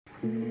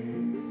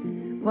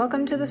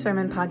Welcome to the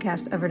Sermon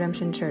Podcast of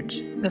Redemption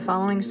Church. The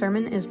following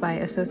sermon is by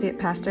Associate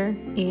Pastor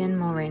Ian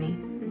Mulreaney.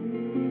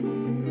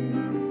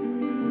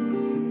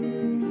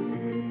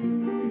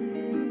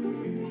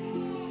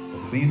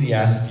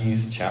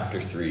 Ecclesiastes chapter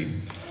 3.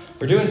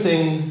 We're doing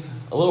things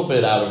a little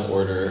bit out of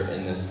order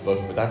in this book,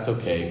 but that's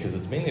okay because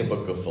it's mainly a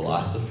book of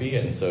philosophy,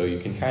 and so you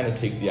can kind of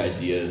take the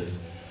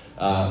ideas.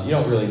 You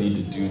don't really need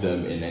to do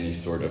them in any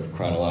sort of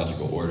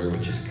chronological order,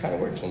 which just kind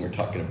of works when we're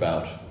talking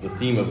about the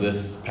theme of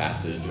this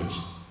passage, which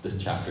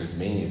this chapter is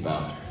mainly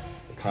about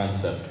the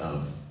concept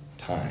of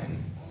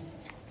time.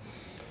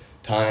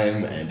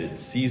 Time and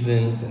its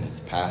seasons and its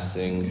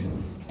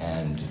passing,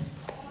 and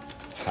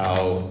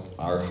how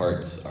our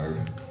hearts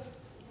are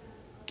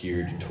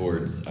geared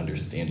towards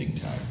understanding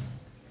time.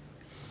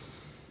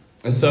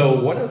 And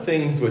so one of the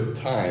things with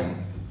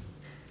time,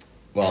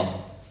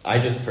 I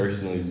just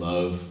personally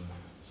love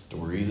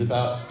stories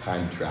about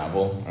time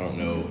travel. I don't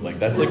know,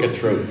 that's like a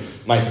trope.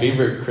 My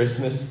favorite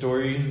Christmas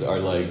stories are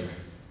like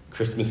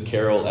Christmas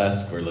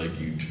Carol-esque, where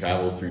you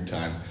travel through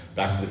time.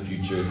 Back to the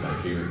Future is my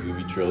favorite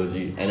movie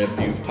trilogy. And if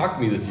you've talked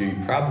to me this year,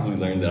 you probably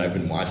learned that I've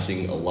been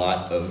watching a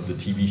lot of the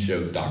TV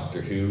show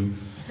Doctor Who.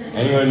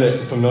 Anyone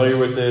that familiar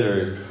with it,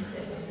 or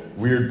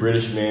weird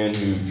British man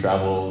who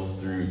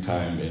travels through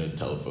time in a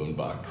telephone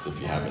box,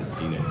 if you haven't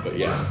seen it. But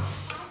yeah.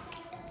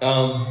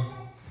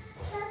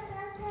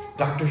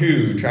 Doctor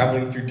Who,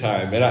 traveling through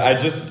time. And I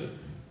just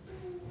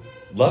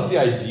love the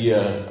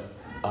idea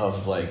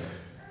of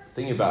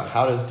thinking about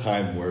how does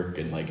time work,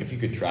 and if you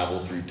could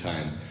travel through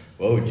time,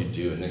 what would you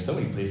do? And there's so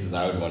many places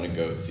I would want to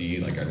go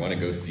see. I'd want to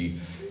go see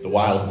the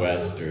Wild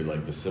West or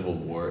the Civil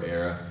War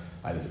era.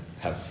 I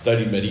have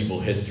studied medieval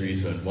history,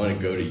 so I'd want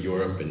to go to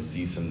Europe and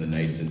see some of the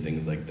knights and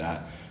things like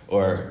that.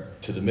 Or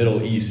to the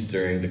Middle East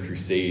during the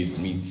Crusades,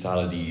 meet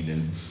Saladin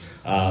and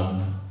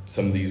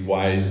some of these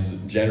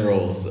wise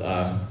generals,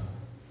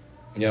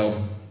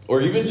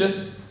 or even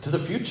just to the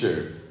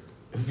future.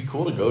 It would be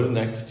cool to go to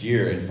next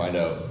year and find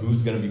out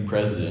who's going to be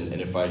president and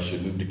if I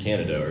should move to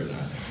Canada or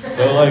not.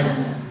 So,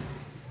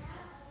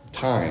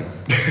 time.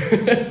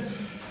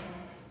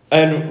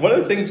 And one of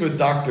the things with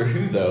Doctor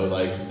Who, though,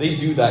 they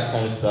do that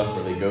kind of stuff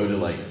where they go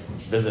to,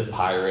 visit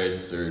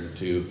pirates or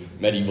to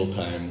medieval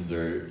times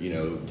or,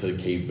 to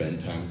caveman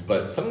times.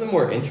 But some of the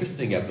more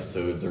interesting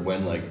episodes are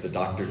when, the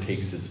Doctor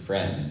takes his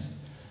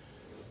friends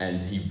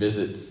and he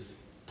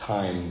visits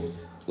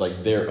times,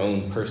 their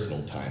own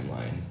personal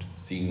timeline,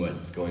 seeing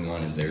what's going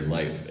on in their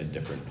life at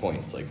different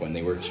points, when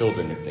they were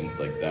children or things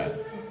like that.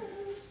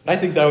 And I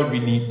think that would be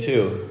neat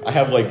too. I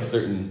have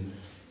certain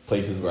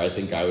places where I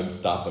think I would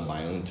stop on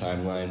my own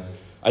timeline.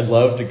 I'd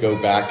love to go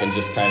back and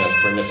just kind of,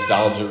 for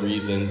nostalgia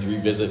reasons,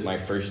 revisit my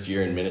first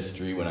year in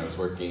ministry when I was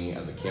working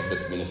as a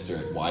campus minister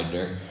at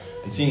Widener,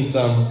 and seeing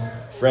some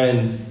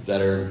friends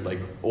that are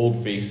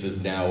old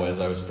faces now as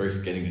I was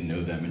first getting to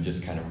know them and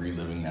just kind of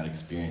reliving that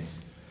experience.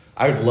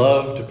 I would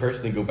love to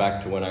personally go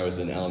back to when I was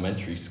in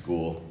elementary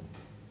school,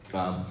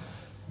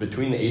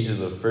 between the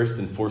ages of 1st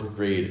and 4th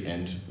grade,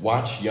 and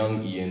watch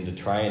young Ian to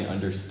try and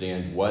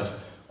understand what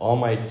all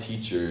my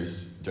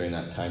teachers during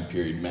that time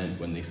period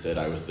meant when they said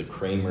I was the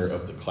Kramer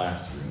of the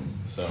classroom.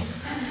 So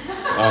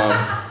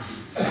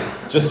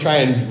just try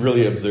and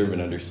really observe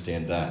and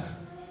understand that.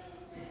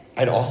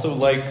 I'd also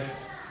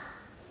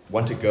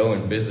want to go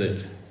and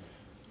visit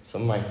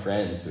some of my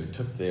friends who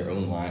took their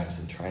own lives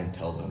and try and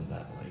tell them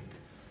that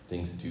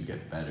things do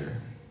get better.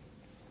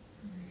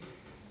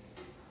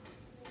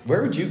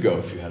 Where would you go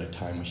if you had a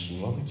time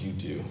machine? What would you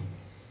do?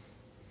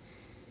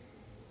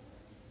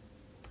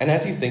 And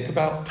as you think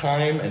about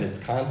time and its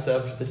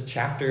concept, this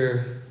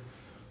chapter,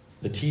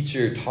 the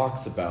teacher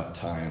talks about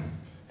time,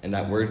 and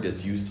that word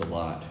gets used a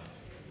lot.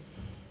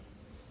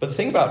 But the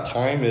thing about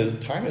time is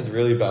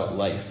really about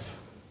life.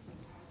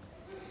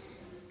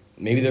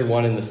 Maybe they're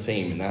one and the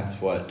same, and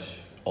that's what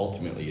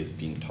ultimately is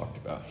being talked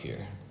about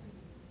here.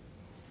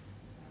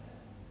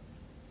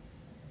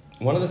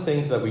 One of the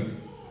things that we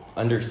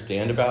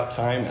understand about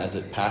time as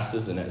it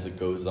passes and as it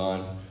goes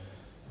on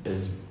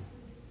is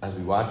as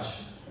we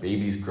watch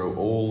babies grow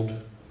old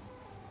and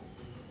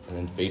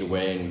then fade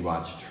away, and we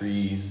watch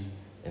trees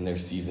in their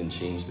season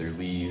change their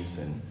leaves,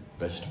 and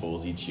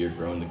vegetables each year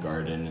grow in the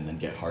garden and then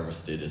get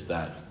harvested, this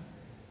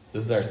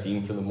is our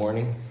theme for the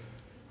morning,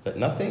 that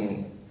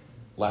nothing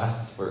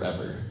lasts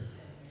forever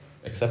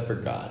except for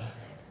God.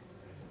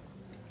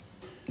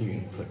 You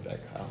can click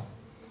that, Kyle.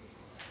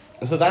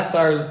 And so that's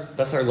our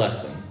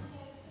lesson.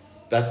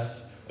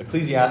 That's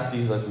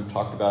Ecclesiastes, as we've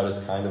talked about, is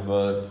kind of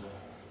a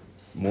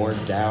more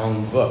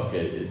down book.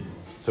 It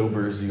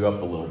sobers you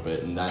up a little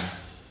bit, and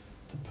that's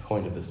the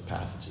point of this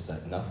passage, is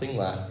that nothing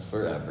lasts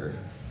forever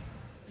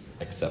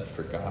except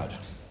for God.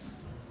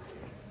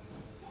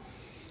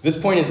 This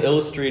point is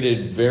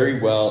illustrated very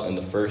well in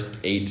the first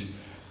 8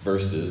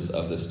 verses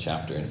of this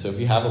chapter. And so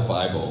if you have a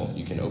Bible,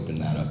 you can open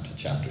that up to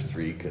chapter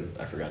 3, because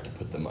I forgot to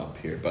put them up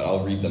here, but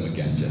I'll read them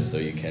again just so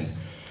you can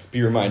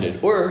be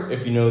reminded. Or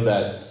if you know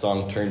that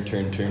song, Turn,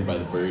 Turn, Turn by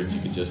the Byrds,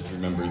 you can just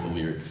remember the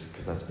lyrics,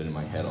 because that's been in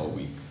my head all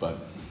week. But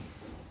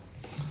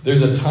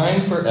there's a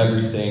time for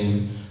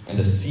everything and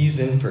a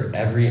season for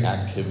every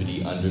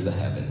activity under the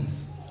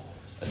heavens.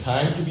 A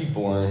time to be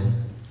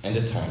born and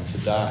a time to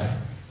die.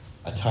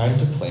 A time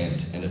to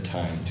plant and a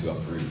time to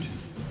uproot.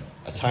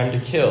 A time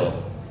to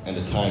kill and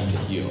a time to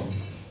heal.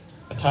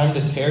 A time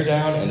to tear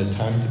down and a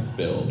time to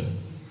build.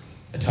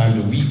 A time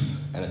to weep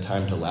and a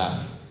time to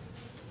laugh.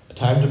 A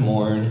time to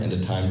mourn and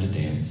a time to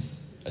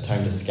dance. A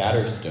time to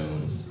scatter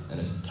stones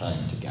and a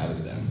time to gather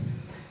them.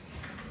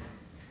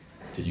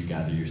 Did you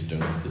gather your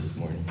stones this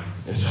morning?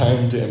 A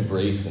time to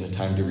embrace and a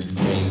time to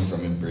refrain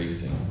from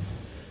embracing.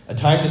 A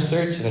time to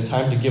search and a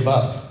time to give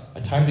up.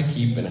 A time to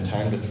keep and a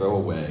time to throw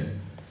away.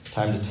 A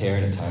time to tear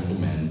and a time to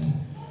mend.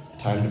 A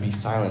time to be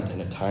silent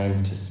and a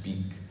time to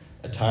speak.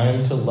 A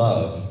time to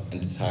love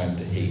and a time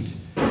to hate.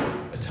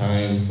 A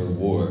time for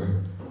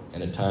war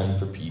and a time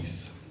for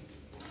peace.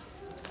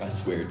 I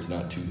swear it's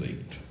not too late,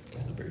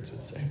 as the birds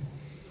would say.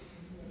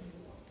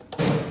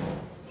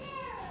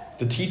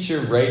 The teacher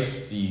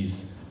writes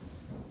these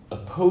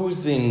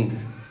opposing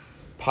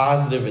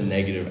positive and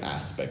negative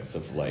aspects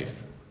of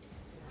life.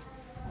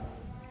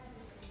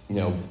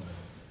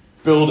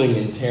 Building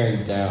and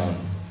tearing down,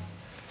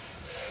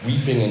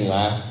 weeping and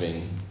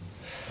laughing,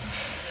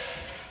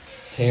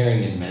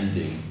 tearing and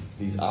mending,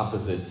 these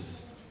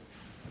opposites,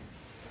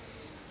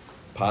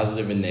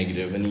 positive and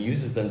negative, and he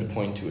uses them to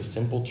point to a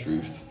simple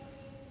truth.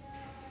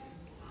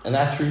 And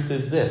that truth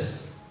is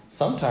this: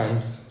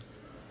 sometimes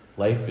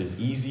life is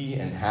easy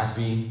and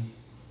happy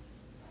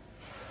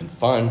and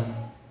fun,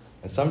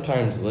 and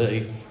sometimes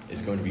life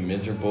is going to be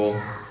miserable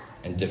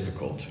and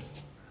difficult.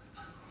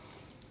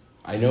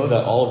 I know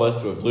that all of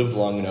us who have lived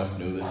long enough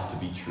know this to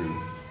be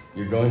true.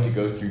 You're going to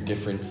go through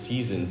different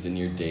seasons in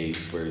your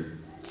days where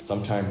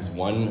sometimes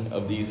one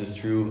of these is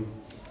true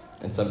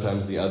and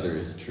sometimes the other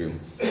is true.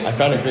 I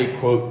found a great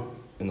quote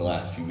in the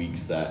last few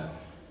weeks that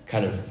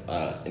kind of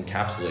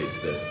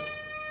encapsulates this.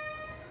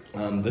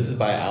 This is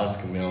by Alice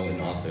Camille, an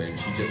author, and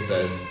she just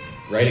says,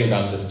 writing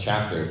about this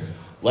chapter,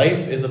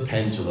 "Life is a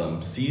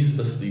pendulum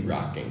ceaselessly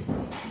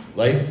rocking.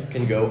 Life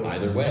can go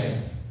either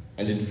way,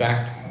 and in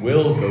fact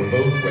will go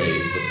both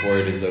ways before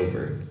it is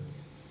over.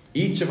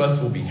 Each of us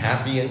will be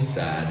happy and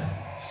sad,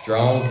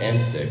 strong and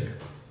sick,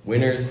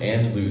 winners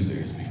and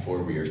losers before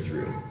we are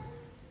through.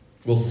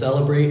 We'll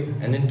celebrate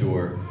and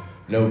endure,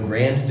 know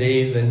grand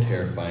days and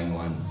terrifying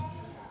ones.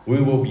 We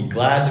will be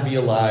glad to be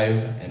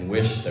alive and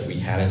wish that we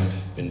hadn't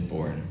been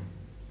born."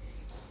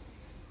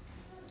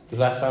 Does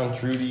that sound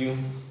true to you?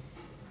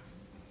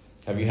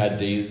 Have you had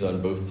days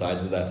on both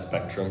sides of that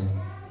spectrum?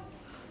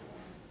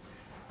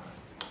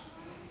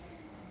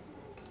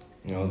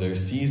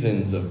 There's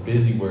seasons of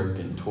busy work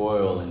and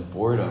toil and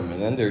boredom,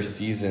 and then there's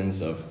seasons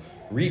of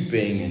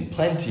reaping and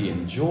plenty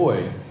and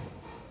joy.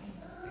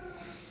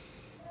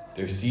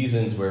 There's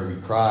seasons where we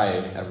cry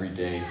every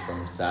day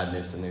from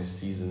sadness, and there's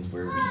seasons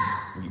where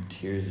we weep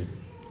tears of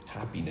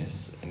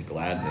happiness and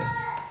gladness.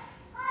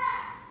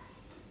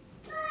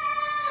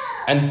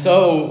 And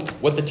so,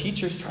 what the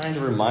teacher's trying to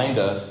remind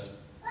us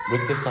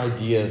with this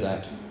idea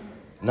that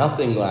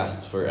nothing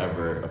lasts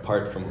forever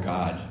apart from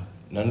God,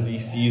 none of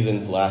these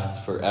seasons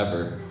last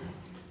forever,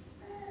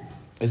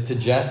 is to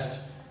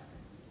just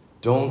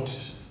don't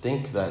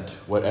think that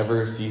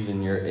whatever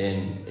season you're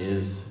in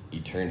is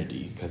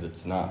eternity, because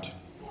it's not.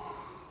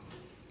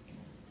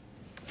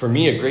 For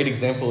me, a great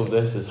example of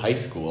this is high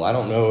school. I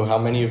don't know how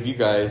many of you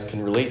guys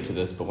can relate to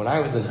this, but when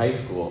I was in high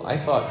school, I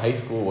thought high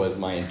school was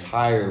my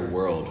entire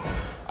world.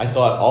 I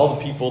thought all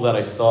the people that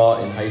I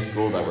saw in high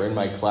school that were in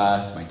my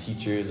class, my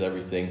teachers,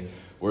 everything,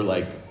 were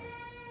like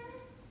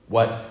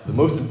what the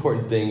most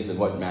important things and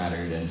what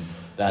mattered, and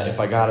that if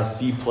I got a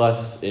C+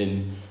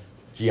 in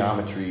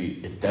geometry,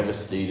 it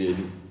devastated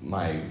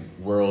my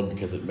world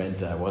because it meant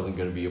that I wasn't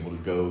going to be able to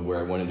go where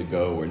I wanted to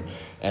go,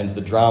 and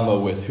the drama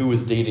with who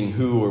was dating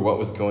who or what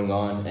was going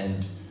on.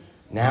 And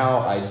now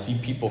I see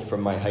people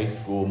from my high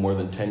school more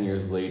than 10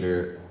 years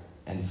later,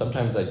 and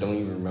sometimes I don't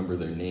even remember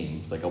their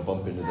names. Like, I'll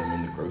bump into them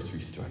in the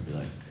grocery store and be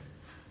like,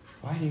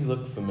 "Why do you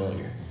look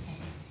familiar?"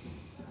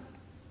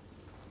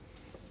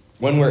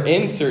 When we're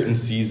in certain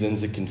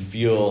seasons, it can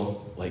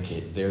feel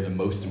like they're the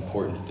most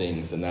important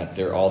things and that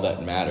they're all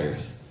that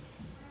matters.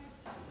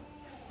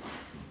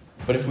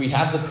 But if we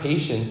have the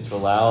patience to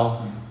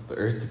allow the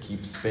earth to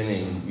keep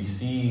spinning, we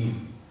see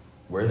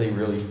where they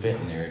really fit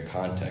in their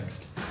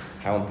context,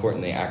 how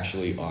important they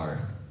actually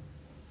are.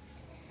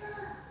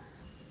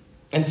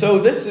 And so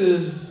this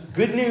is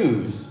good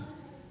news,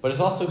 but it's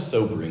also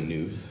sobering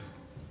news.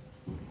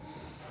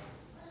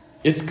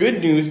 It's good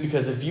news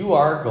because if you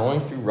are going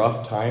through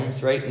rough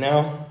times right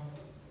now,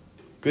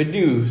 good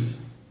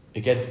news,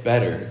 it gets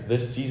better.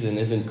 This season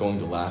isn't going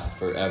to last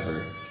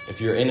forever.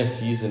 If you're in a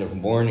season of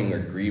mourning or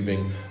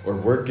grieving, or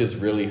work is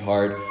really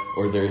hard,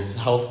 or there's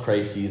health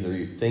crises,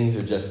 or things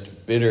are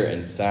just bitter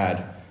and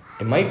sad,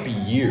 it might be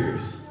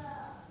years,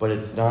 but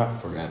it's not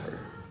forever.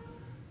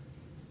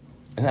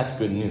 And that's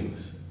good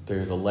news.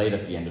 There's a light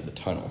at the end of the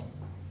tunnel.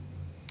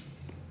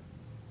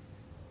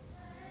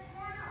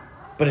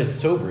 But it's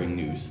sobering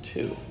news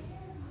too.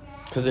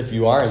 Because if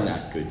you are in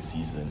that good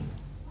season,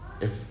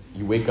 if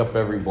you wake up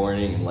every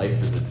morning and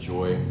life is a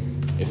joy,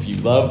 if you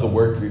love the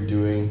work you're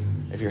doing,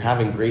 if you're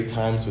having great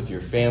times with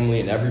your family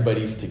and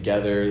everybody's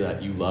together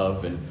that you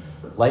love and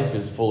life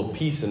is full of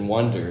peace and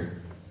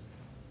wonder,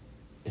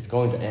 it's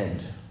going to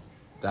end.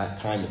 That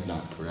time is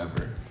not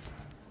forever.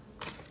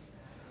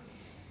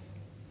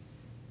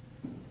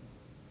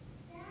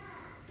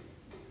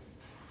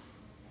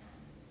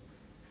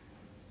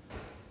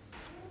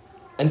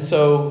 And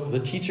so the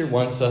teacher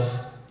wants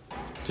us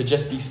to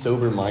just be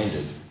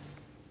sober-minded.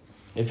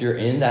 If you're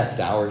in that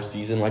dour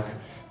season, like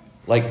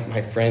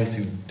my friends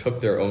who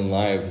took their own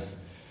lives,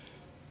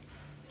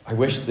 I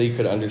wish they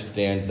could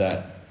understand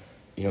that,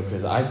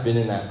 because I've been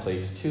in that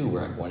place too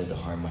where I wanted to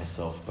harm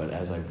myself, but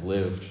as I've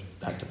lived,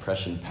 that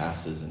depression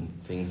passes and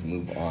things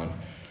move on.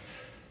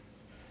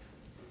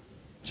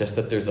 Just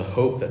that there's a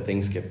hope that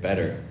things get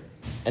better.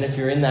 And if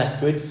you're in that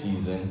good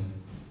season,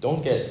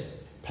 don't get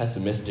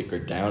pessimistic or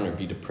down or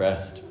be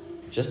depressed.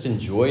 Just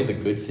enjoy the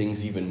good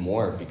things even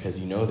more because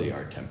you know they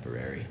are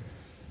temporary.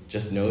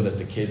 Just know that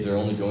the kids are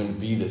only going to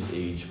be this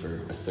age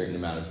for a certain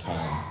amount of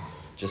time.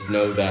 Just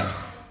know that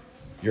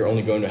you're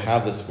only going to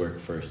have this work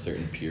for a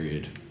certain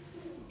period.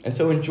 And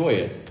so enjoy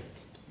it.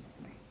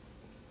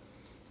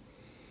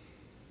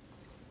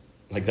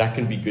 That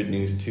can be good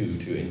news too,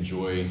 to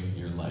enjoy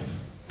your life.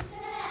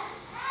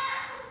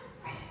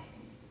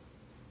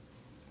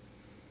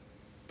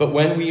 But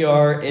when we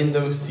are in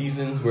those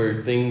seasons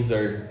where things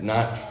are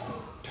not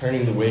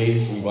turning the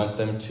ways we want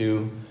them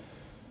to,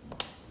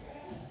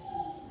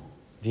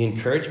 the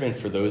encouragement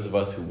for those of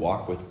us who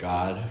walk with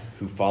God,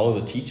 who follow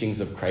the teachings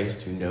of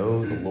Christ, who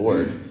know the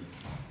Lord,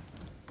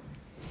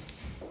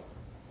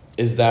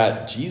 is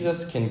that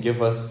Jesus can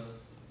give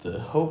us the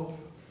hope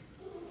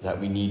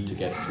that we need to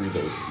get through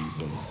those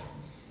seasons.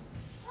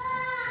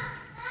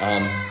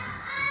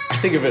 I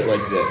think of it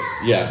like this.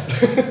 Yeah.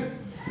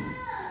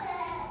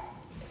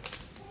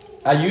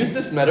 I used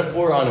this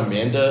metaphor on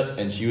Amanda,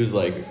 and she was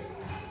like,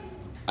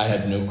 I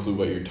had no clue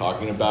what you're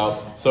talking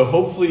about. So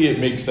hopefully it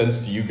makes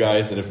sense to you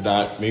guys, and if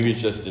not, maybe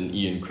it's just an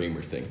Ian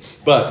Kramer thing.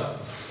 But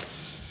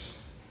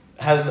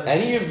have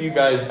any of you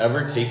guys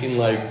ever taken,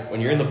 when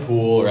you're in the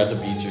pool or at the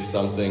beach or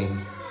something,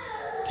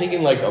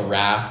 taken a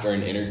raft or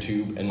an inner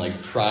tube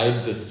and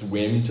tried to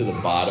swim to the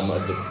bottom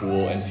of the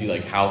pool and see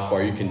how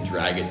far you can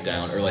drag it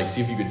down, or see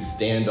if you could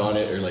stand on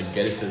it, or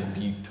get it to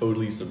be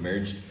totally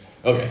submerged?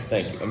 Okay,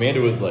 thank you. Amanda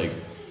was like,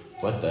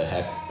 what the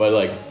heck? But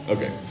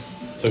okay.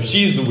 So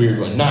she's the weird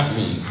one, not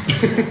me.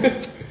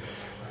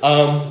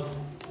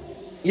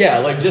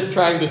 Just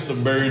trying to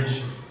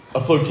submerge a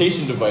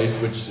flotation device,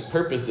 which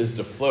purpose is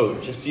to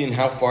float, just seeing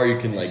how far you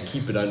can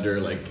keep it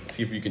under,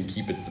 see if you can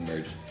keep it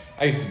submerged.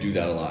 I used to do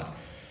that a lot.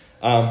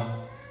 And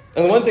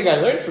the one thing I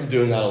learned from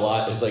doing that a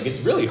lot is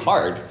it's really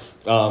hard,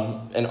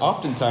 and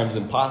oftentimes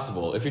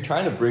impossible. If you're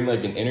trying to bring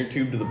an inner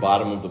tube to the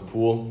bottom of the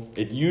pool,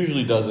 it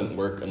usually doesn't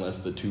work unless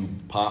the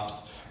tube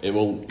pops. It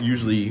will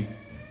usually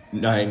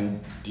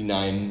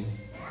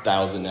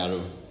 99,000 out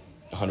of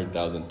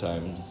 100,000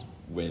 times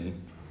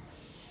win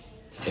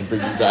and bring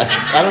you back.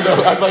 I don't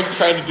know. I'm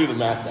trying to do the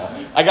math now.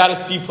 I got a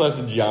C+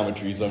 in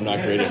geometry, so I'm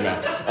not great at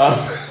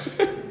math.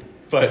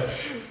 But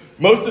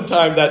most of the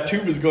time, that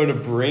tube is going to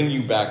bring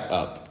you back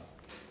up.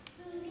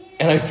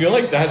 And I feel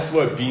that's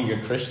what being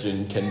a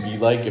Christian can be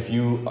like if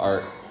you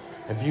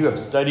have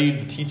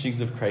studied the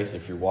teachings of Christ,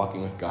 if you're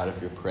walking with God,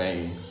 if you're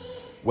praying.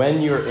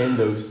 When you're in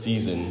those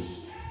seasons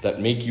that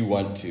make you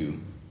want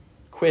to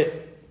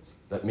quit,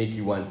 that make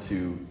you want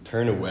to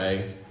turn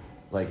away,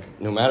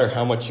 no matter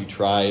how much you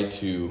try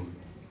to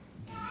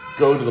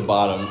go to the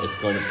bottom, it's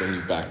going to bring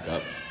you back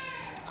up.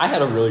 I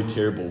had a really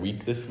terrible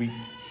week this week.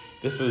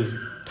 This was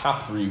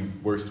top 3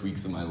 worst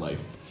weeks of my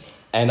life.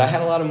 And I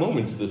had a lot of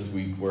moments this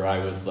week where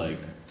I was I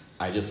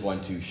just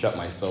want to shut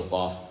myself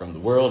off from the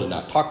world and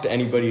not talk to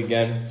anybody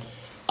again.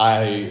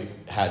 I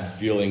had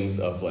feelings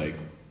of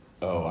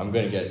I'm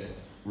going to get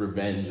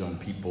revenge on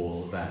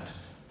people that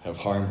have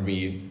harmed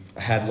me.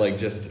 I had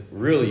just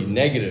really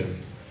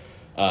negative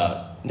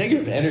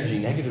energy,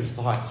 negative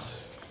thoughts.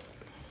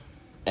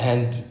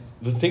 And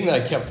the thing that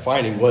I kept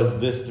finding was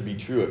this to be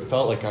true. It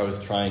felt like I was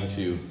trying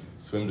to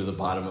swim to the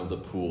bottom of the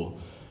pool.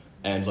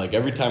 And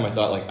every time I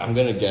thought I'm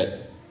going to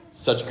get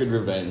such good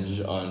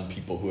revenge on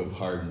people who have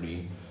harmed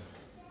me,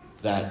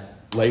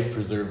 that life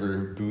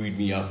preserver buoyed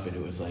me up, and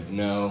it was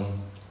no,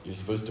 you're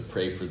supposed to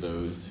pray for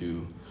those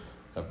who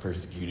have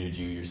persecuted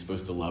you. You're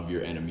supposed to love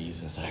your enemies.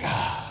 And it's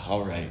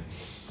all right.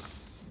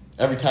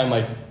 Every time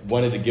I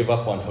wanted to give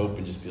up on hope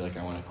and just be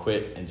I want to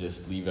quit and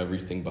just leave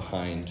everything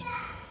behind,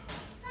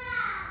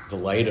 the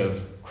light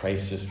of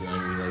Christ just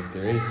reminded me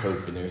there is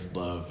hope and there's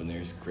love and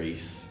there's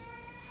grace,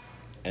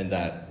 and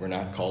that we're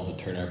not called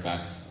to turn our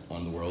backs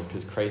on the world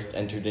because Christ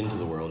entered into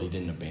the world. He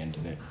didn't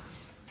abandon it.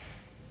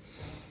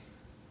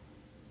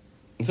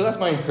 And so that's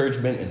my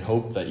encouragement and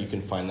hope that you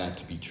can find that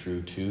to be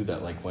true too,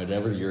 that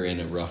whenever you're in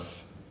a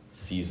rough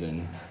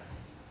season,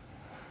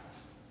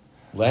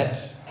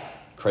 let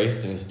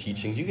Christ and his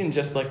teachings, you can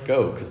just let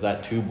go, because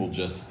that tube will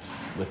just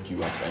lift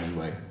you up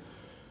anyway,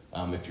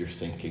 if you're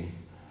sinking.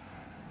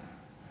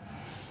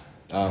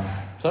 So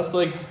that's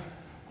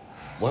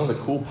one of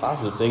the cool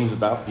positive things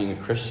about being a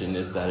Christian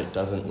is that it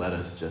doesn't let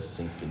us just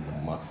sink in the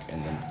muck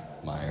and the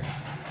mire.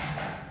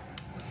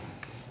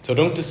 So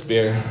don't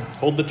despair.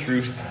 Hold the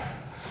truth.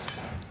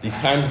 These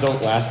times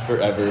don't last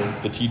forever.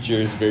 The teacher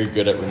is very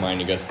good at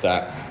reminding us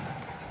that.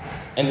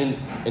 And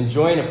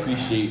enjoy and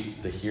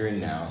appreciate the here and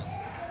now.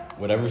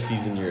 Whatever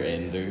season you're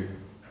in,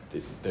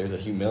 there's a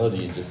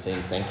humility in just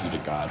saying thank you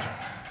to God.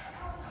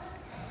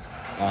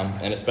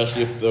 And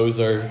especially if those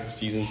are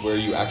seasons where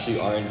you actually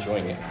are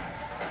enjoying it.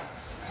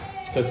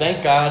 So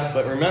thank God,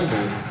 but remember,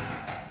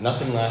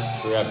 nothing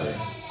lasts forever.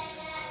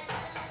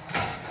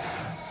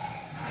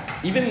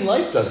 Even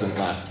life doesn't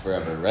last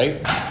forever,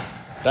 right?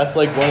 That's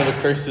like one of the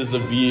curses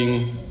of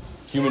being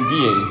human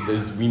beings,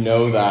 is we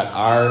know that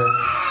our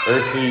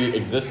earthly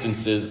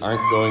existences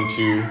aren't going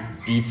to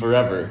be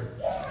forever.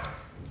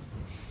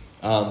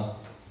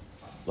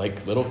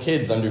 Like little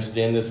kids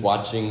understand this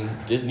watching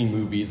Disney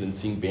movies and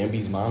seeing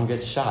Bambi's mom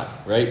get shot,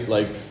 right?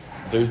 Like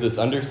there's this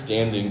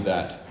understanding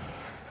that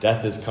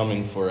death is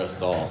coming for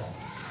us all.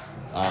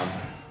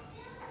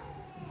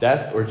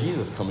 Death or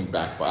Jesus coming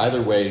back. But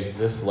either way,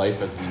 this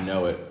life as we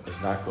know it is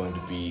not going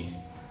to be,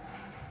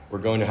 we're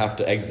going to have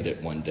to exit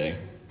it one day.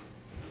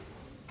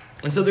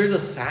 And so there's a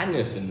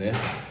sadness in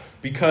this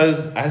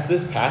because as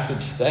this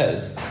passage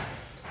says,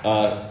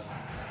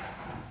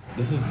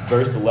 this is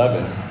verse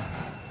 11,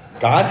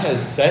 God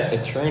has set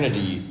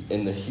eternity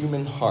in the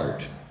human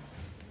heart.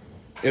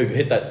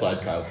 Hit that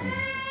slide, Kyle, please.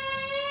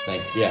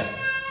 Thanks, yeah.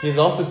 He has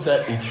also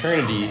set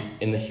eternity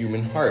in the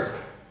human heart.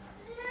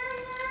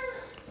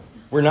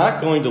 We're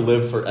not going to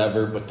live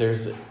forever, but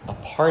there's a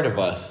part of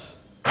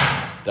us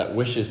that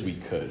wishes we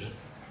could.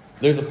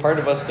 There's a part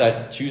of us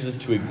that chooses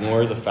to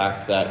ignore the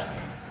fact that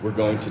we're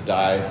going to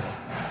die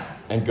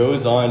and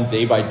goes on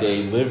day by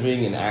day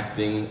living and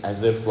acting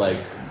as if like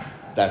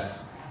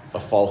that's a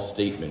false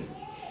statement.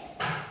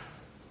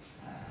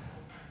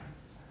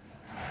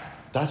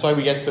 That's why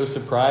we get so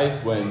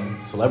surprised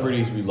when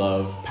celebrities we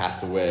love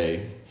pass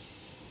away,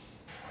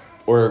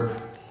 or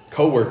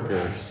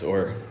coworkers,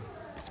 or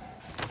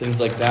things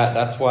like that.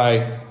 That's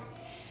why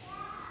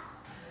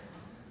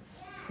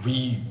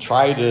we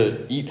try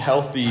to eat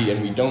healthy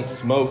and we don't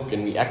smoke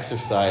and we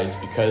exercise,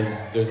 because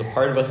there's a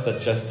part of us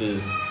that just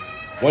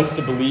wants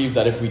to believe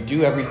that if we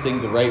do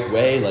everything the right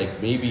way,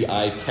 like maybe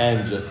I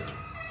can just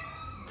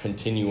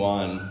continue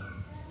on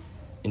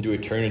into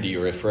eternity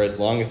or for as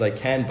long as I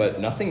can,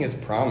 but nothing is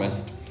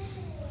promised.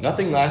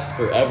 Nothing lasts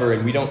forever,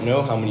 and we don't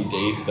know how many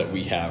days that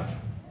we have.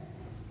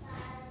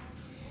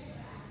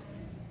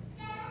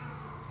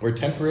 We're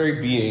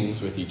temporary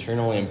beings with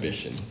eternal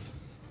ambitions.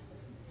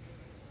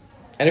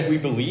 And if we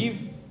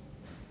believe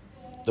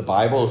the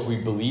Bible, if we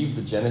believe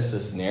the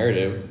Genesis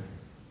narrative,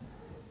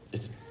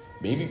 it's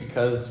maybe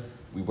because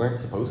we weren't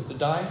supposed to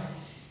die.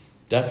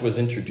 Death was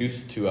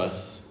introduced to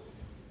us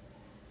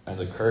as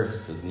a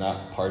curse, as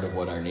not part of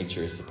what our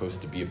nature is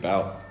supposed to be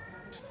about.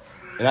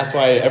 And that's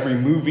why every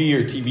movie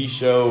or TV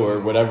show or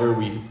whatever,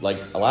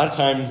 a lot of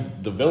times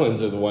the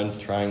villains are the ones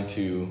trying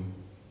to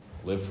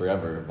live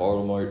forever.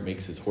 Voldemort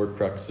makes his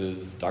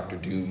Horcruxes. Dr.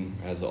 Doom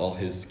has all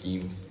his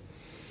schemes.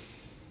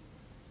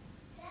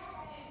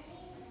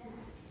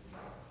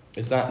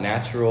 It's not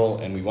natural,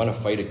 and we want to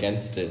fight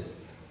against it.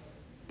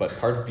 But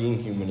part of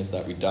being human is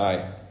that we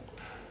die.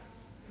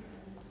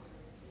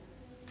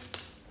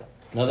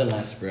 Nothing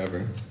lasts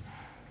forever.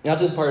 Not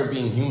just part of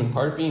being human,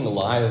 part of being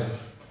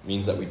alive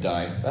means that we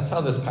die. That's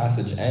how this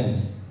passage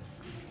ends.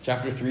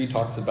 Chapter 3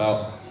 talks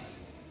about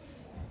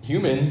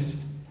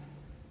humans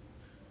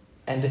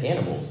and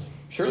animals.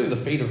 Surely the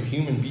fate of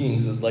human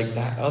beings is like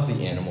that of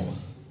the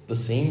animals. The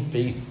same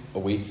fate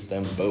awaits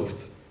them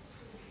both.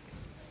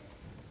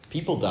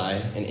 People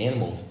die and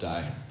animals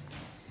die.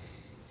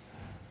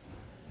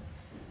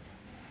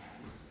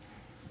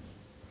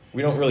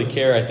 We don't really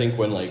care, I think,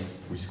 when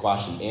we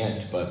squash an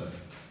ant, but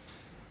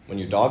when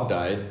your dog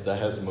dies, that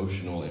has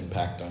emotional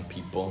impact on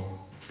people.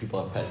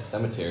 People have pet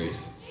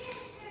cemeteries.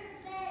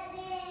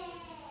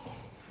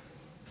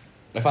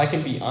 If I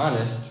can be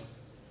honest,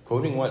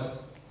 quoting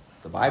what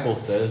the Bible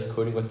says,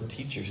 quoting what the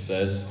teacher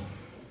says,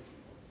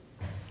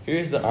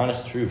 here's the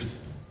honest truth.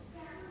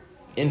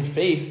 In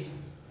faith,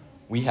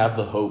 we have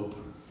the hope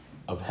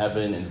of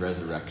heaven and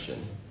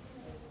resurrection.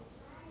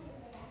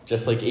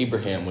 Just like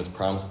Abraham was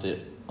promised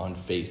it on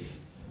faith.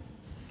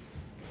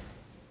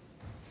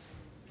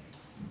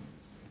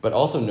 But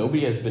also,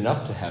 nobody has been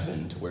up to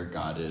heaven, to where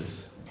God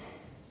is.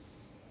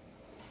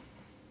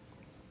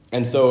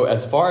 And so,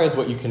 as far as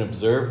what you can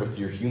observe with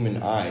your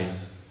human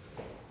eyes,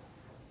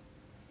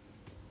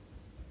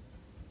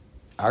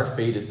 our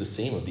fate is the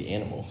same of the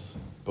animals.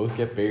 Both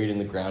get buried in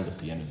the ground at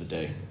the end of the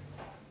day.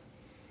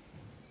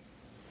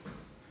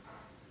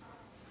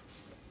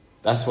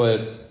 That's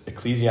what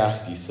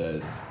Ecclesiastes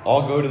says.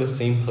 All go to the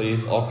same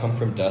place, all come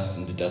from dust,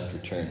 and to dust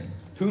return.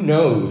 Who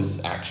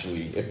knows,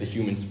 actually, if the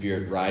human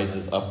spirit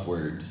rises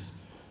upwards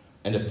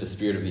and if the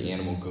spirit of the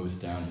animal goes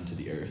down into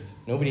the earth?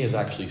 Nobody has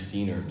actually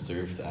seen or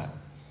observed that.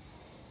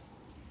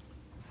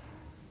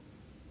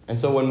 And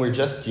so when we're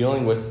just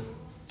dealing with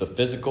the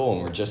physical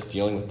and we're just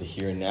dealing with the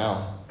here and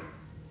now,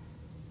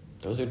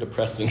 Those are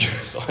depressing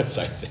thoughts,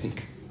 I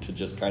think, to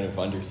just kind of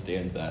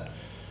understand that.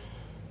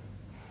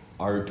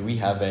 Do we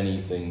have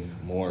anything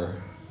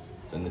more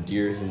than the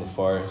deers in the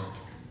forest,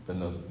 than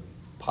the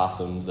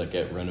possums that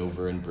get run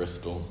over in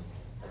Bristol?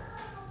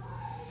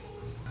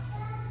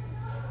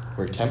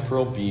 We're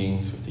temporal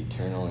beings with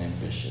eternal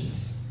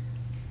ambitions.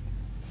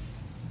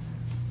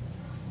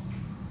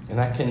 And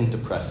that can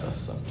depress us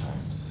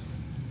sometimes.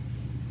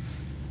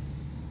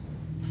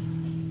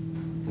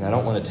 And I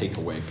don't want to take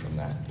away from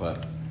that,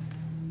 but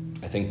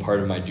I think part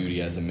of my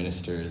duty as a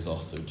minister is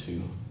also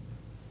to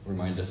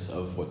remind us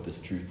of what this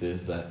truth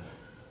is, that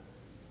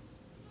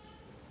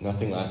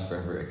nothing lasts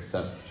forever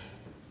except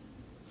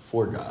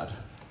for God.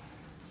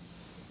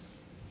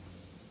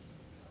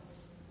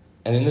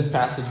 And in this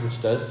passage,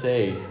 which does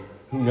say,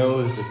 who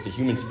knows if the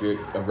human spirit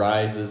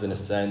arises and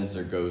ascends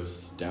or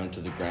goes down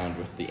to the ground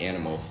with the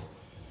animals,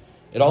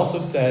 it also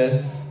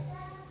says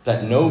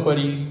that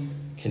nobody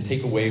can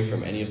take away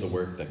from any of the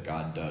work that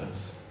God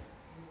does.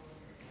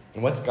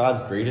 And what's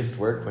God's greatest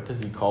work? What does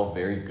he call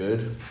very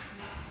good?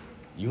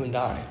 You and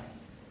I.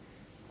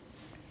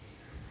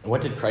 And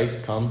what did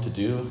Christ come to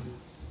do?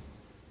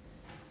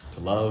 To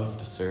love,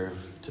 to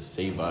serve, to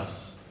save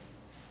us,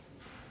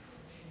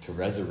 to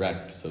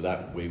resurrect, so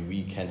that way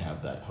we can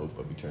have that hope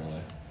of eternal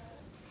life.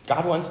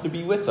 God wants to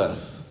be with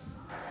us,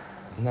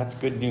 and that's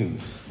good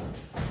news.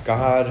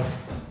 God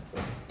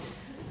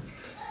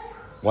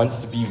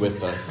wants to be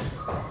with us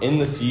in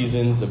the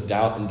seasons of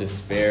doubt and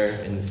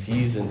despair, in the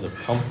seasons of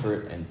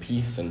comfort and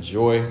peace and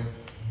joy.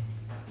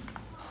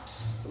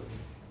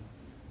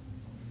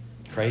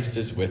 Christ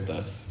is with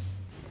us.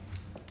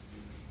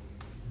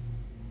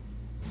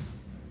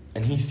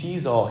 And he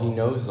sees all, he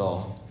knows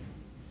all.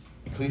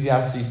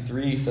 Ecclesiastes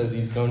 3 says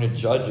he's going to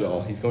judge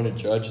all. He's going to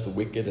judge the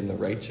wicked and the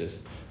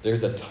righteous.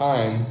 There's a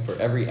time for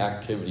every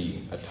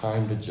activity, a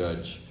time to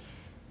judge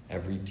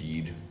every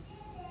deed.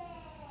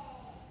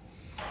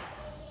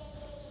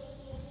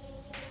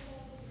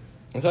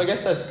 And so I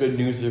guess that's good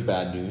news or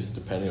bad news,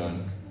 depending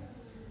on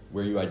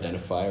where you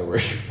identify or where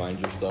you find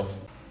yourself.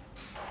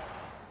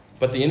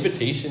 But the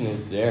invitation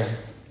is there.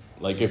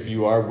 Like, if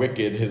you are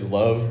wicked, his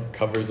love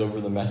covers over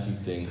the messy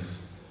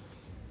things.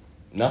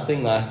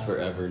 Nothing lasts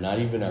forever, not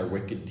even our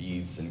wicked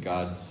deeds, and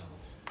God's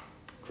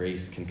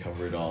grace can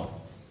cover it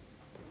all.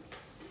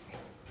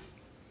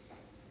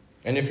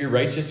 And if you're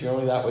righteous, you're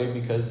only that way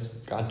because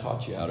God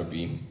taught you how to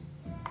be.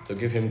 So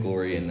give him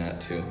glory in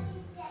that too.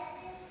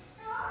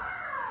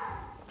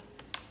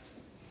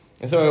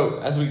 And so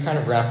as we kind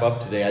of wrap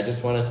up today, I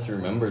just want us to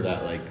remember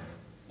that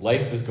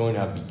life is going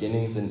to have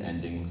beginnings and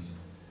endings.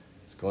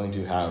 It's going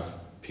to have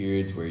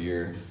periods where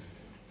you're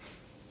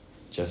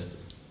just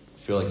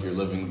feel like you're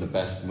living the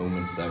best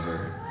moments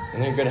ever.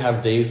 And then you're going to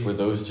have days where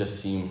those just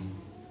seem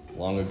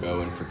long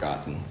ago and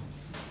forgotten.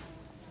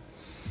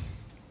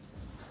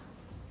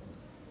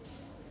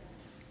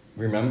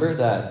 Remember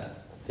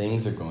that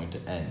things are going to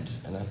end,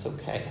 and that's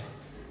okay.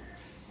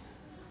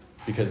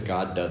 Because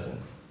God doesn't.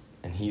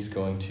 And he's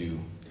going to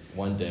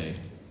one day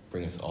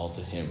bring us all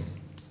to him.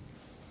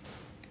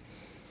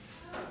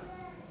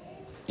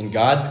 In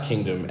God's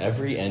kingdom,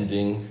 every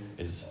ending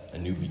is a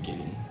new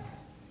beginning.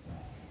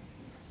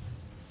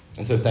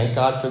 And so thank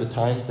God for the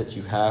times that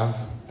you have,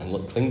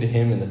 and cling to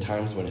him in the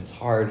times when it's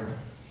hard,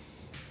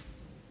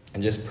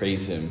 and just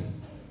praise him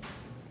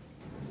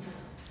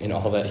in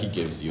all that he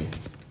gives you.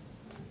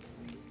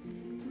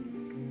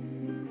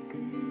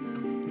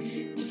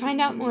 To find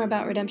out more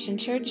about Redemption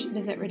Church,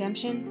 visit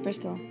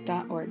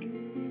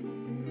redemptionbristol.org.